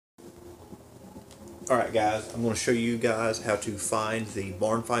Alright guys, I'm going to show you guys how to find the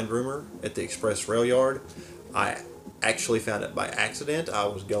barn find rumor at the Express Railyard. I actually found it by accident. I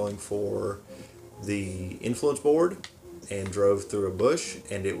was going for the influence board and drove through a bush,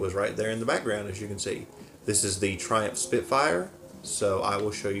 and it was right there in the background, as you can see. This is the Triumph Spitfire, so I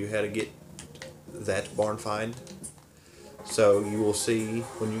will show you how to get that barn find. So you will see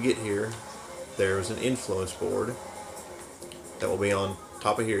when you get here, there's an influence board that will be on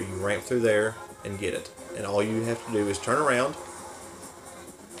top of here. You ramp through there and get it, and all you have to do is turn around,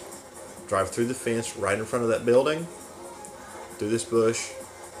 drive through the fence right in front of that building, through this bush,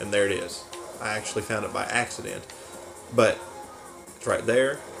 and there it is. I actually found it by accident, but it's right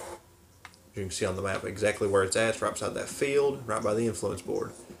there. You can see on the map exactly where it's at. It's right beside that field, right by the influence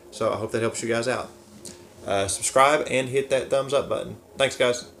board. So I hope that helps you guys out. Subscribe and hit that thumbs up button. Thanks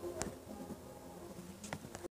guys.